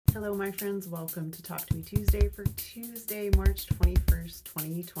Hello my friends, welcome to Talk to Me Tuesday for Tuesday, March 21st,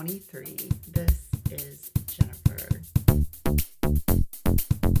 2023. This is Jennifer.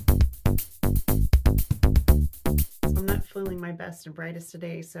 I'm not feeling my best and brightest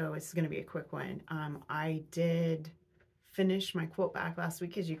today, so it's going to be a quick one. I did finish my quilt back last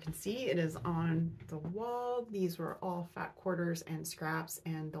week. As you can see, it is on the wall. These were all fat quarters and scraps,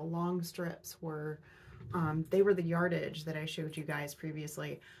 and the long strips were they were the yardage that I showed you guys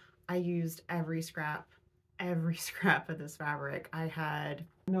previously. I used every scrap of this fabric. I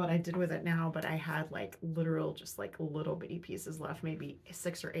don't know what I did with it now, but I had like literal, just like little bitty pieces left, maybe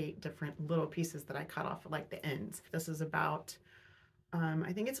 6 or 8 different little pieces that I cut off like the ends. This is about,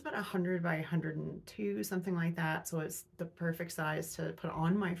 I think it's about 100 by 102, something like that. So it's the perfect size to put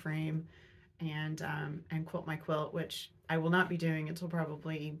on my frame and quilt my quilt, which I will not be doing until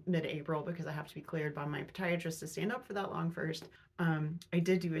probably mid-April because I have to be cleared by my podiatrist to stand up for that long first. I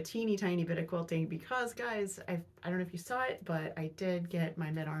did do a teeny tiny bit of quilting because, guys, I don't know if you saw it, but I did get my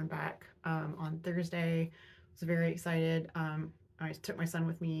mid-arm back on Thursday. I was very excited. I took my son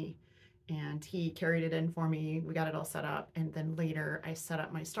with me and he carried it in for me. We got it all set up, and then later I set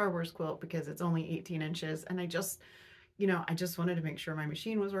up my Star Wars quilt because it's only 18 inches, and I just wanted to make sure my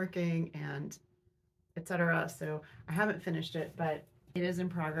machine was working and etc. So I haven't finished it, but it is in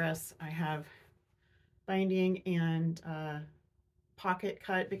progress. I have binding and pocket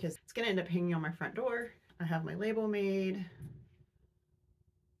cut because it's going to end up hanging on my front door. I have my label made,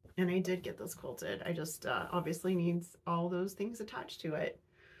 and I did get this quilted. I just obviously needs all those things attached to it.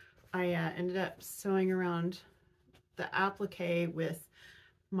 I ended up sewing around the applique with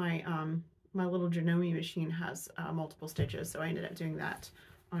my my little Janome machine has multiple stitches, so I ended up doing that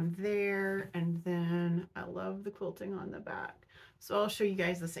on there. And then I love the quilting on the back, so I'll show you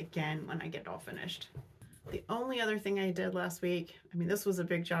guys this again when I get it all finished. The only other thing I did last week, I mean, this was a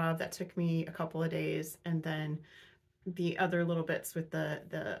big job that took me a couple of days, and then the other little bits with the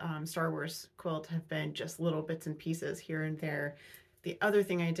Star Wars quilt have been just little bits and pieces here and there. The other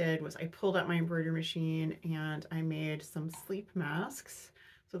thing I did was I pulled out my embroidery machine and I made some sleep masks.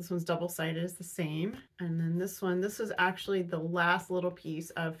 So this one's double-sided, it's the same. And then this one, this was actually the last little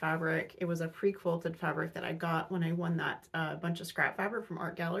piece of fabric. It was a pre-quilted fabric that I got when I won that bunch of scrap fabric from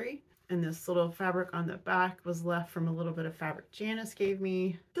Art Gallery. And this little fabric on the back was left from a little bit of fabric Janice gave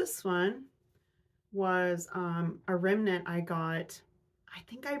me. This one was a remnant I got. I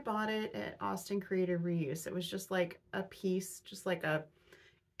think I bought it at Austin Creative Reuse. It was just like a piece, just like an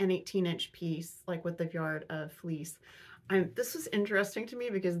 18-inch piece, like with the yard of fleece. This was interesting to me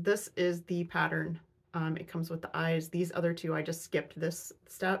because this is the pattern. It comes with the eyes. These other two, I just skipped this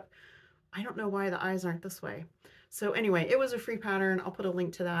step. I don't know why the eyes aren't this way. So anyway, it was a free pattern. I'll put a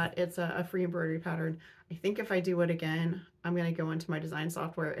link to that. It's a free embroidery pattern. I think if I do it again, I'm going to go into my design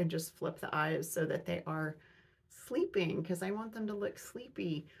software and just flip the eyes so that they are sleeping, because I want them to look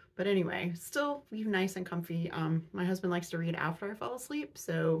sleepy. But anyway, still leave nice and comfy. My husband likes to read after I fall asleep,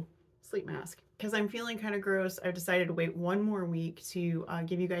 so sleep mask. Because I'm feeling kind of gross, I've decided to wait one more week to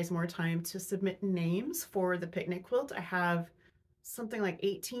give you guys more time to submit names for the picnic quilt. I have something like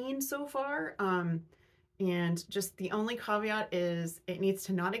 18 so far. And just the only caveat is it needs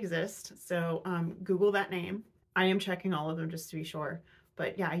to not exist. So Google that name. I am checking all of them just to be sure.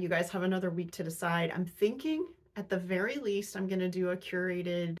 But yeah, you guys have another week to decide. I'm thinking at the very least, I'm gonna do a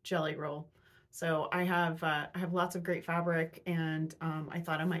curated jelly roll. So I have lots of great fabric, and I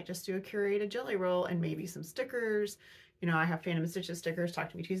thought I might just do a curated jelly roll and maybe some stickers. You know, I have Phantom Stitches stickers,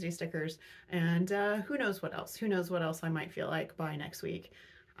 Talk to Me Tuesday stickers, and who knows what else? Who knows what else I might feel like by next week.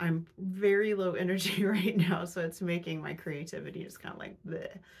 I'm very low energy right now, so it's making my creativity just kind of like bleh.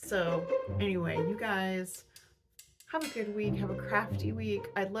 So anyway, you guys have a good week, have a crafty week.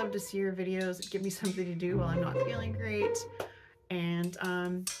 I'd love to see your videos. Give me something to do while I'm not feeling great. And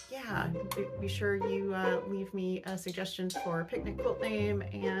yeah, be sure you leave me suggestions for a picnic quilt name,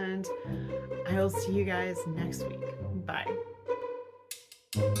 and I will see you guys next week. Bye.